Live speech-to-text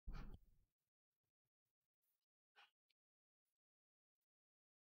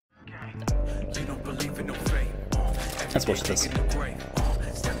Let's watch this.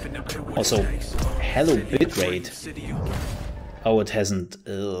 Also, hello bitrate. Oh, it hasn't.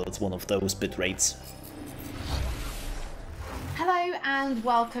 It's one of those bitrates. Hello and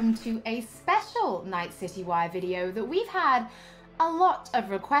welcome to a special Night City Wire video that we've had a lot of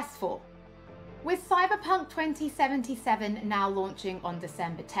requests for. With Cyberpunk 2077 now launching on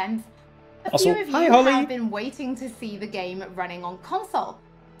December 10th, a few of you have been waiting to see the game running on console.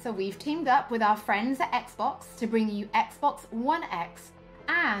 So we've teamed up with our friends at Xbox to bring you Xbox One X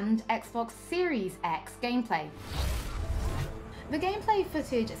and Xbox Series X gameplay. The gameplay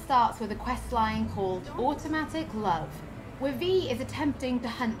footage starts with a questline called Automatic Love, where V is attempting to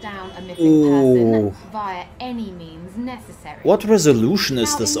hunt down a missing person via any means necessary. What resolution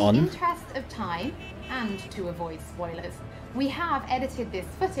is this on? In the interest of time, and to avoid spoilers, we have edited this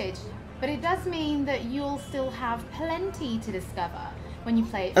footage, but it does mean that you'll still have plenty to discover when you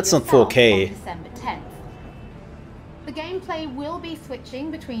play it That's not yourself 4K. on December 10th. The gameplay will be switching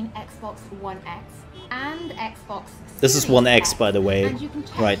between Xbox One X and Xbox Series This is One X, by the way, and you can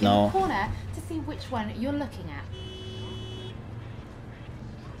check right in now. the corner to see which one you're looking at.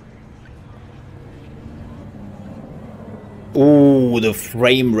 Ooh, the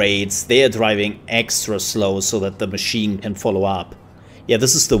frame rates. They are driving extra slow so that the machine can follow up. Yeah,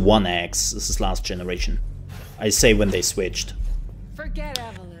 this is the One X. This is last generation. I say when they switched. Forget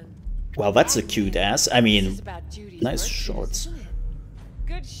Evelyn. Well, that's a cute ass. I mean, nice shorts.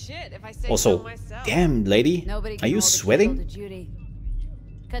 Good shit, if I say so Also, myself. damn, lady. Nobody Are can you hold a candle sweating? to Judy.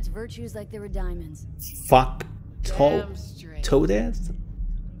 Cuts virtues like they were diamonds. Fuck. Damn straight. Toadette?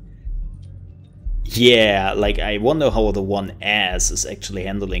 Yeah, like, I wonder how the One S is actually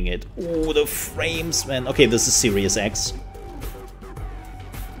handling it. Ooh, the frames, man. Okay, this is Series X.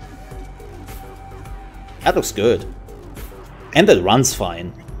 That looks good. And it runs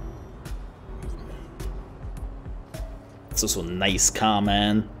fine. It's also a nice car,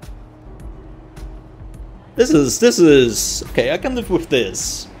 man. This is... Okay, I can live with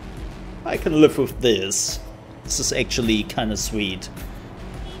this. I can live with this. This is actually kind of sweet.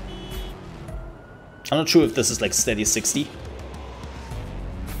 I'm not sure if this is like steady 60.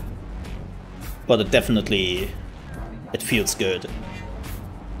 But it definitely... It feels good.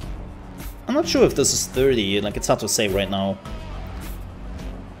 I'm not sure if this is 30, like it's hard to say right now.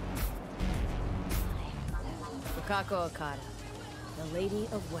 Bukako Okada, the Lady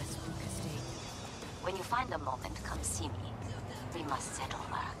of Westbrook Estate. When you find a moment, come see me. We must settle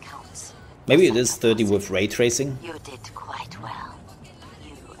our accounts. Maybe it is 30 with ray tracing. You did quite well.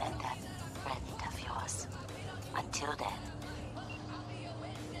 You and that friend of yours. Until then.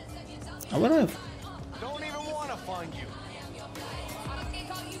 I wonder if... Don't even want to find you.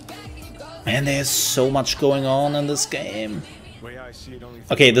 Man, there's so much going on in this game. Way I see it, only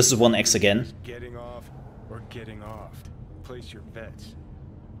Okay, this is One X again. getting off or getting offed. Place your bets.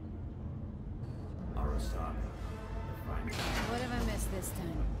 What have I missed this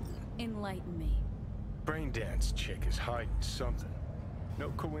time? Enlighten me. Brain dance chick is hiding something. No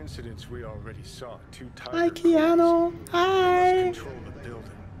coincidence we already saw two tiger Hi, Keanu. Must Hi. control the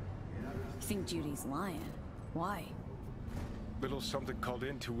building. You think Judy's lying? Why? Little something called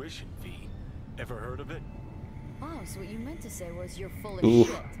intuition, V. Ever heard of it? Oh, so what you meant to say was you're full of Oof.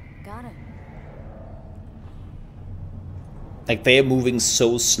 shit. Got it. Like, they're moving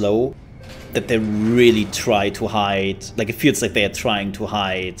so slow that they really try to hide. Like, it feels like they're trying to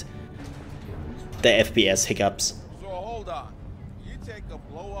hide the FPS hiccups. So hold on. You take a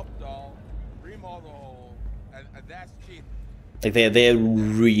blow-up doll, remodel the hole, and that's cheating. Like, they're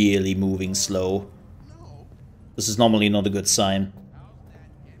really moving slow. This is normally not a good sign.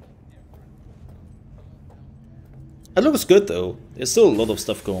 It looks good though. There's still a lot of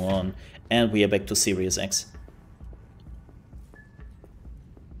stuff going on. And we are back to Series X.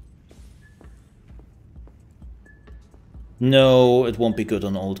 No, it won't be good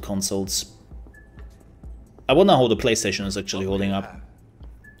on old consoles. I wonder how the PlayStation is actually holding up.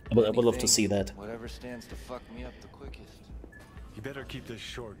 I would love to see that. Whatever stands to fuck me up the quickest. You better keep this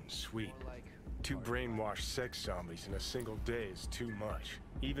short and sweet. Two brainwashed sex zombies in a single day is too much,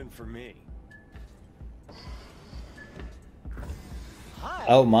 even for me. Hi.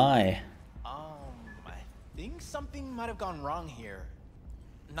 Oh my. I think something might have gone wrong here.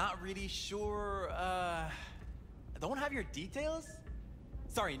 Not really sure, don't have your details?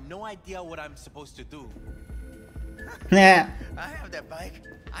 Sorry, no idea what I'm supposed to do. Nah. I have that bike.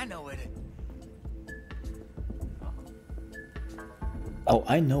 I know it. Oh,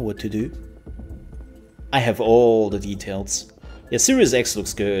 I know what to do. I have all the details. Yeah, Series X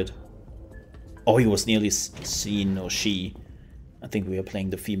looks good. Oh, he was nearly seen, or she. I think we are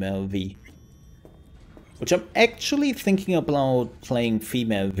playing the female V. Which I'm actually thinking about playing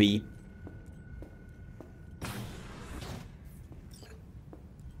female V.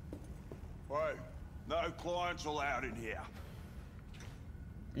 Hey, no clients allowed in here.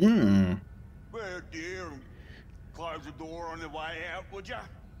 Well, dear, close the door on the way out, would ya?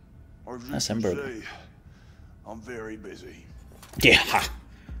 Or as you That's can Ember. see, I'm very busy. Yeah,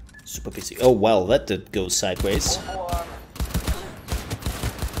 super busy. Oh well, that did go sideways.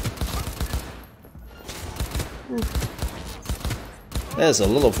 There's a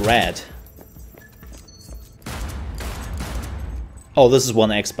lot of red. Oh, this is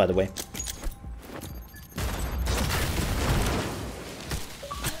 1x, by the way.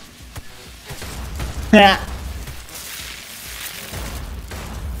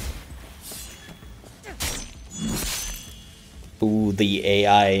 Ooh, the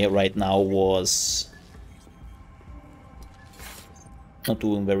AI right now was not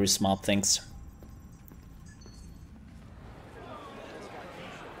doing very smart things.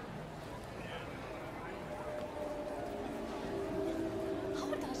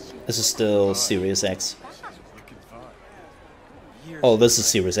 This is still Series X. Oh, this is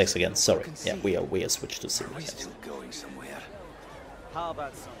Series X again. Sorry. Yeah, we are switched to Series X. How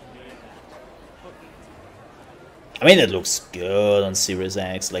about some? I mean, it looks good on Series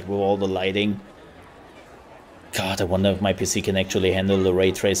X, like with all the lighting. God, I wonder if my PC can actually handle the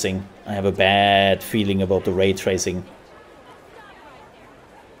ray tracing. I have a bad feeling about the ray tracing.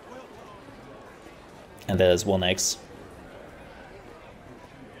 And there's 1x.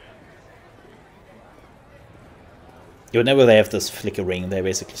 Whenever they have this flickering, they're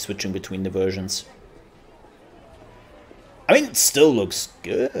basically switching between the versions. I mean, it still looks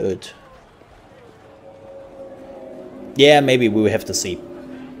good. Yeah, maybe we will have to see.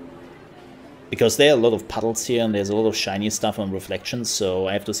 Because there are a lot of puddles here and there's a lot of shiny stuff on reflections, so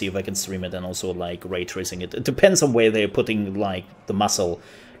I have to see if I can stream it and also like ray tracing it. It depends on where they're putting like the muscle.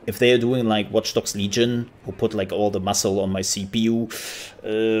 If they're doing like Watch Dogs Legion, who put like all the muscle on my CPU,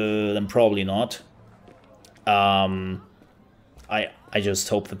 then probably not. I just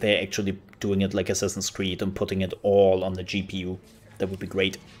hope that they're actually doing it like Assassin's Creed and putting it all on the GPU. That would be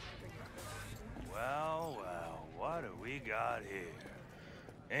great. Well, what do we got here?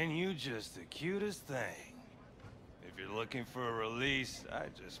 And you just the cutest thing. If you're looking for a release, I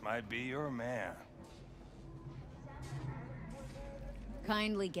just might be your man.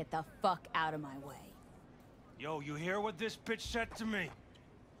 Kindly get the fuck out of my way. Yo, you hear what this bitch said to me?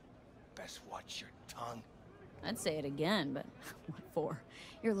 Best watch your tongue. I'd say it again, but what for?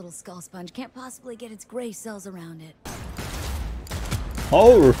 Your little skull sponge can't possibly get its gray cells around it.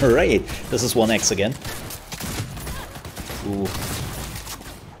 Alright, this is 1x again. Ooh.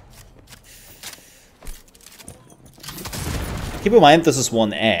 Keep in mind this is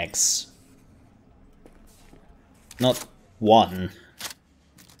 1x. Not 1.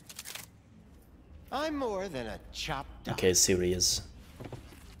 I'm more than a chopped dog. Okay, serious.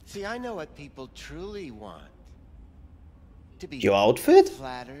 See, I know what people truly want. To be Your outfit?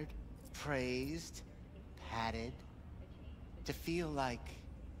 flattered, praised, patted. To feel like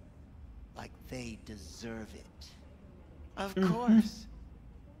they deserve it. Of course.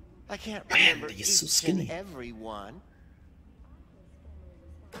 I can't remember he's so each skinny. and every one.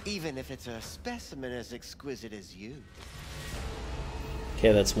 Even if it's a specimen as exquisite as you.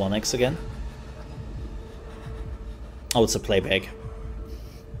 Okay, that's 1x again. Oh, it's a playback.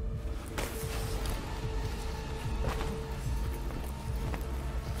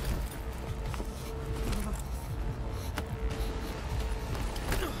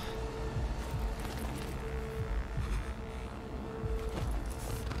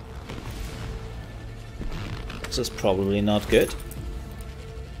 This is probably not good.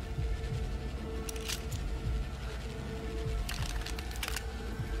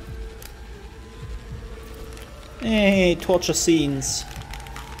 Hey, torture scenes.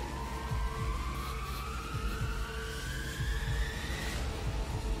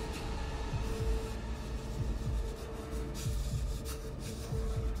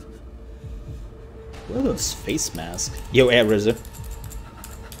 What is face mask? Yo, Air Rizzer.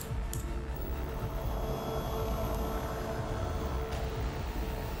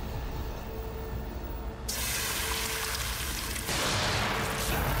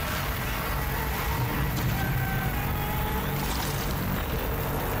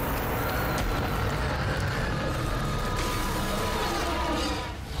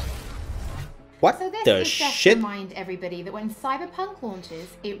 What So this the is just to shit? remind everybody that when Cyberpunk launches,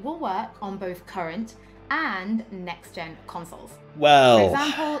 it will work on both current and next-gen consoles. For Well,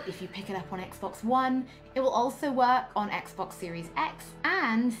 example, if you pick it up on Xbox One, it will also work on Xbox Series X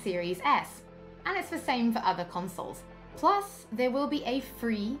and Series S. and it's the same for other consoles. Plus, there will be a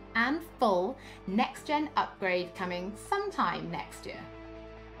free and full next-gen upgrade coming sometime next year.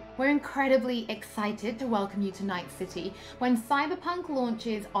 We're incredibly excited to welcome you to Night City when Cyberpunk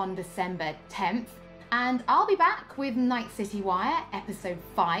launches on December 10th, and I'll be back with Night City Wire Episode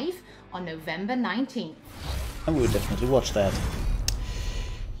 5 on November 19th. I will definitely watch that.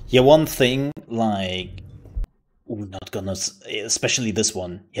 Yeah, one thing, like, we're not gonna, especially this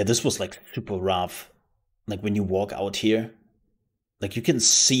one. Yeah, this was like super rough. Like when you walk out here, like you can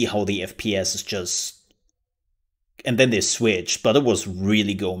see how the FPS is just, and then they switched, but it was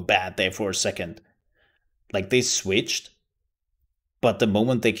really going bad there for a second. Like they switched, but the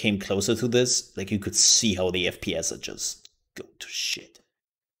moment they came closer to this, like you could see how the FPS are just go to shit.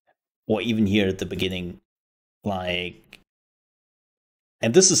 Or even here at the beginning, like,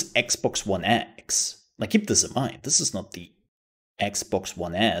 and this is Xbox One X. Like keep this in mind, this is not the Xbox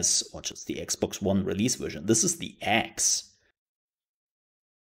One S or just the Xbox One release version. This is the X.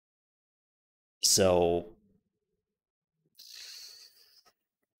 So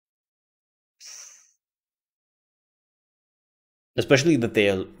especially that they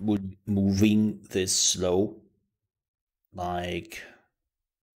are moving this slow, like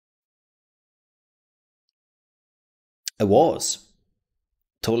it was.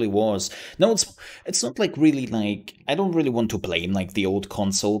 Totally was. No, it's not like really like, I don't really want to blame like the old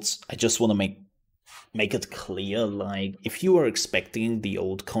consoles. I just want to make it clear, like if you are expecting the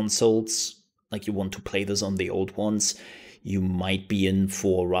old consoles, like you want to play this on the old ones, you might be in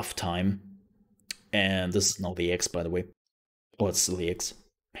for a rough time. And this is now the X, by the way. Oh, it's still the X.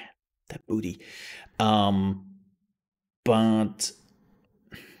 Man, that booty. But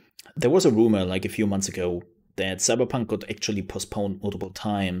there was a rumor like a few months ago that Cyberpunk got actually postponed multiple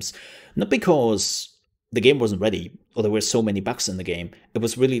times. Not because the game wasn't ready or there were so many bugs in the game. It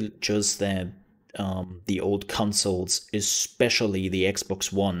was really just that the old consoles, especially the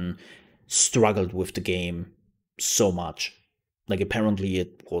Xbox One, struggled with the game so much. Like apparently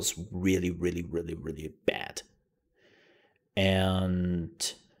it was really, really, really, really bad. And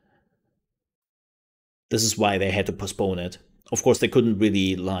this is why they had to postpone it. Of course, they couldn't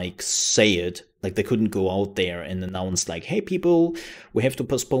really like say it. Like they couldn't go out there and announce like, hey people, we have to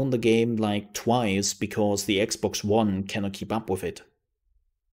postpone the game like twice because the Xbox One cannot keep up with it.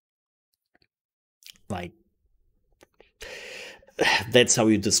 Like, that's how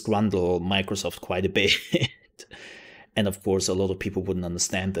you disgruntle Microsoft quite a bit. And of course, a lot of people wouldn't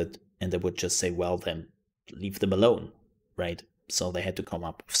understand it and they would just say, well, then leave them alone, right? So they had to come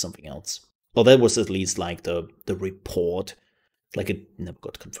up with something else. Well, that was at least like the report. Like it never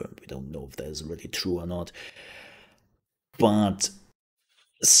got confirmed. We don't know if that is really true or not. But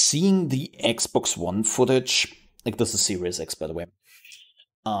seeing the Xbox One footage, like this is Series X, by the way.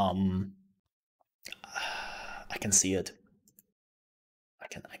 I can see it.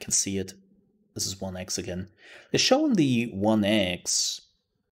 I can see it. This is One X again. They're showing the One X.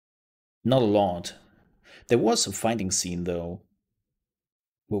 Not a lot. There was a fighting scene though.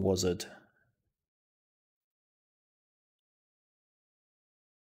 Where was it?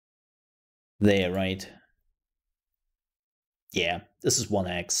 There, right? Yeah, this is One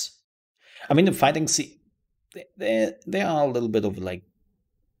X. I mean, the fighting scene, there are a little bit of like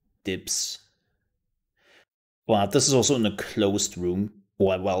dips. But this is also in a closed room,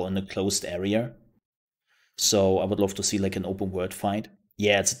 or well, in a closed area. So I would love to see like an open world fight.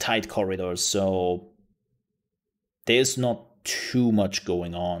 Yeah, it's a tight corridor, so there's not too much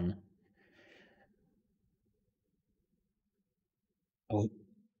going on. Oh,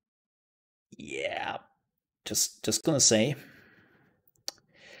 yeah. Just gonna say,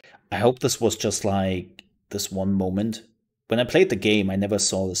 I hope this was just like this one moment. When I played the game, I never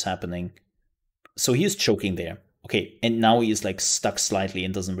saw this happening. So he's choking there. Okay, and now he's like stuck slightly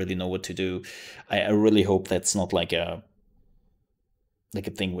and doesn't really know what to do. I really hope that's not like a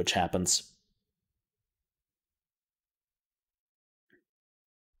thing which happens.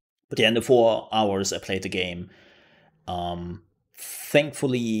 But yeah, in the 4 hours I played the game,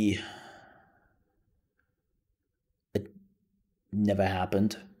 thankfully it never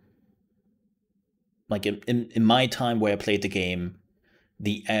happened. Like in my time where I played the game,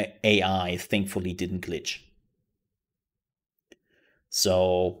 the AI thankfully didn't glitch.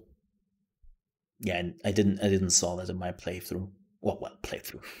 So yeah, I didn't saw that in my playthrough. Well,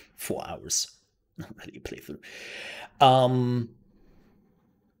 playthrough. 4 hours. Not really a playthrough.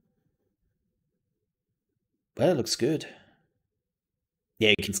 Well, it looks good.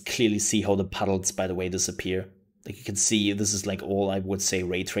 Yeah, you can clearly see how the puddles, by the way, disappear. Like you can see this is like all I would say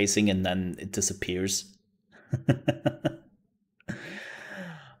ray tracing and then it disappears.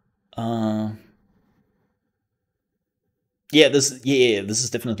 Yeah, this is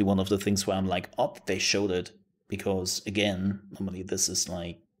definitely one of the things where I'm like, oh, they showed it, because again, normally this is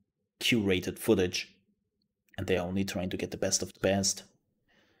like curated footage, and they're only trying to get the best of the best.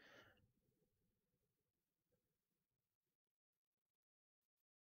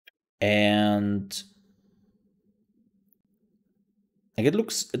 And like it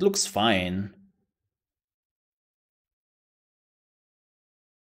looks fine.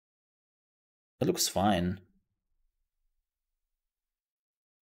 It looks fine.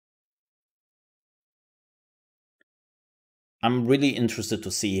 I'm really interested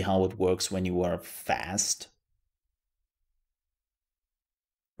to see how it works when you are fast.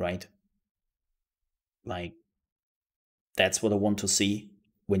 Right? Like, that's what I want to see.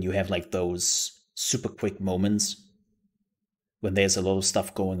 When you have like those super quick moments, when there's a lot of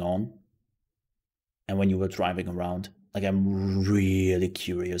stuff going on, and when you were driving around. Like, I'm really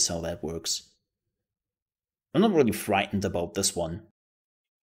curious how that works. I'm not really frightened about this one.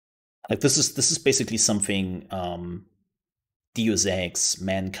 Like, this is basically something Deus Ex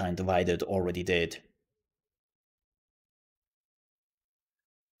Mankind Divided already did.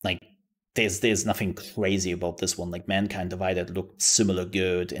 Like, there's nothing crazy about this one. Like, Mankind Divided looked similar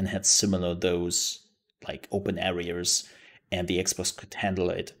good and had similar those like open areas, and the Xbox could handle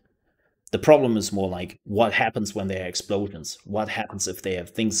it. The problem is more like, what happens when there are explosions? What happens if there are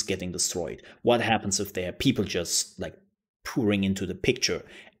things getting destroyed? What happens if there are people just like pouring into the picture?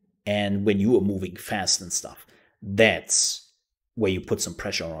 And when you are moving fast and stuff, that's where you put some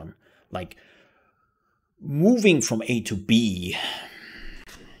pressure on. Like, moving from A to B,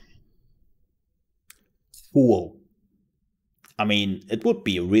 cool. I mean, it would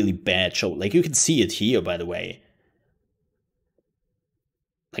be a really bad show. Like, you can see it here, by the way.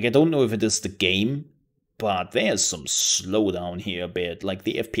 Like, I don't know if it is the game, but there's some slowdown here a bit. Like,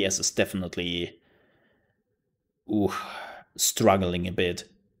 the FPS is definitely struggling a bit.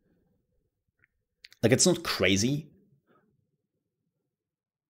 Like, it's not crazy,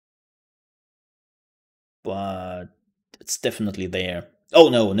 but it's definitely there. Oh,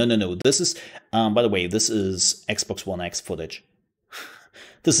 no. This is, by the way, this is Xbox One X footage.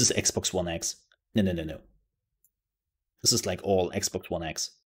 This is Xbox One X. No. This is like all Xbox One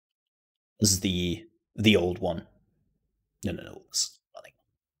X. This is the old one. No. It's running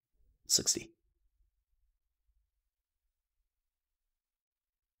 60.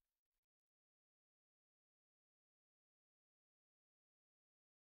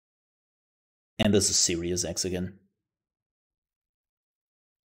 And this is Series X again.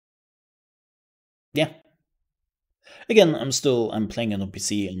 Yeah. Again, I'm playing it on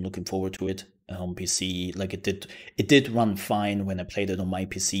PC. I'm looking forward to it on PC. Like, it did run fine when I played it on my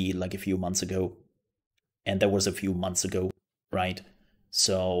PC like a few months ago, and that was a few months ago, right?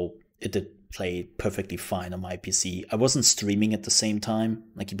 So it did play perfectly fine on my PC. I wasn't streaming at the same time.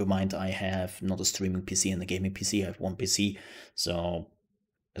 Like, keep in mind, I have not a streaming PC and a gaming PC. I have one PC, so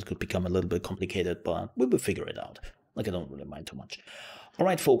it could become a little bit complicated, but we will figure it out. Like, I don't really mind too much.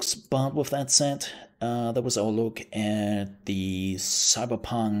 Alright, folks, but with that said, that was our look at the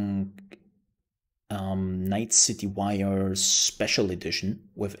Cyberpunk Night City Wire Special Edition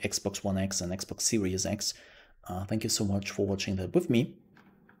with Xbox One X and Xbox Series X. Thank you so much for watching that with me.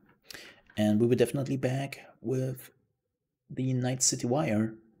 And we will definitely back with the Night City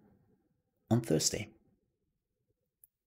Wire on Thursday.